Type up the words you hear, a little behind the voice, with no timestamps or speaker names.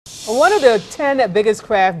One of the 10 biggest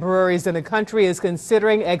craft breweries in the country is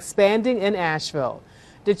considering expanding in Asheville.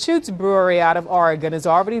 Deschutes Brewery out of Oregon has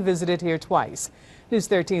already visited here twice. News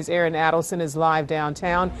 13's Aaron Adelson is live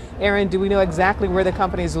downtown. Aaron, do we know exactly where the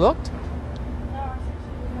company's looked?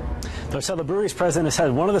 So the brewery's president has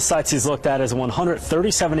said one of the sites he's looked at is a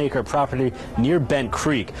 137-acre property near Bent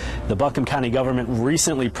Creek. The Buncombe County government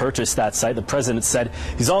recently purchased that site. The president said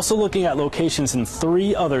he's also looking at locations in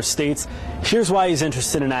 3 other states. Here's why he's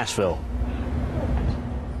interested in Asheville.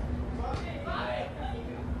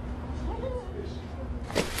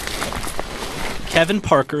 Kevin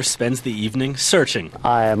Parker spends the evening searching.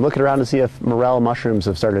 I am looking around to see if morel mushrooms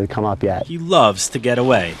have started to come up yet. He loves to get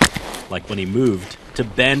away, like when he moved to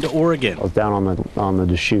Bend, Oregon. I was down on the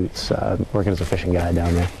Deschutes, working as a fishing guide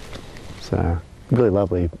down there. So, really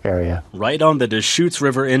lovely area. Right on the Deschutes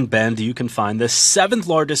River in Bend, you can find the 7th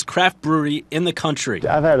largest craft brewery in the country.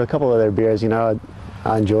 I've had a couple of their beers, I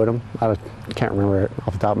enjoyed them. I can't remember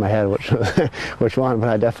off the top of my head which one, but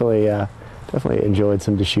I definitely enjoyed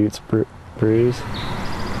some Deschutes brews.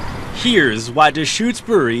 Here's why Deschutes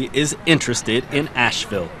Brewery is interested in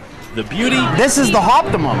Asheville. The beauty. This is the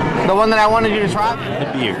Optimum, the one that I wanted you to try.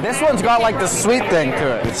 The beer. This one's got like the sweet thing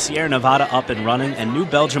to it. With Sierra Nevada up and running and New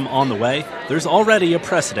Belgium on the way, there's already a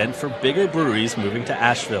precedent for bigger breweries moving to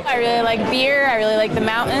Asheville. I really like beer, I really like the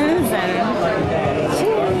mountains, and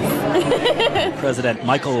President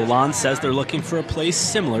Michael LaLonde says they're looking for a place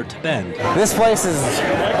similar to Bend. This place is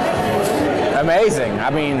amazing. I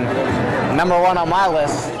mean, #1 on my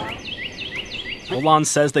list. LaLonde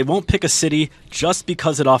says they won't pick a city just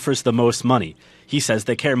because it offers the most money. He says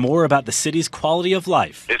they care more about the city's quality of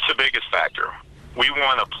life. It's the biggest factor. We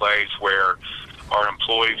want a place where our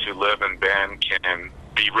employees who live in Bend can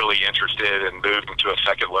be really interested in moving to a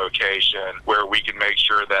second location, where we can make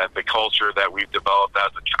sure that the culture that we've developed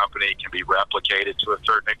as a company can be replicated to a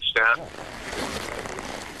certain extent.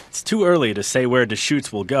 It's too early to say where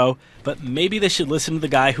Deschutes will go, but maybe they should listen to the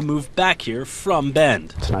guy who moved back here from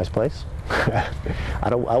Bend. It's a nice place. I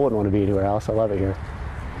wouldn't want to be anywhere else. I love it here.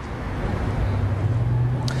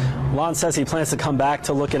 LaLonde says he plans to come back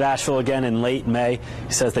to look at Asheville again in late May.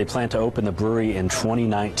 He says they plan to open the brewery in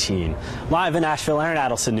 2019. Live in Asheville, Aaron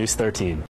Adelson, News 13.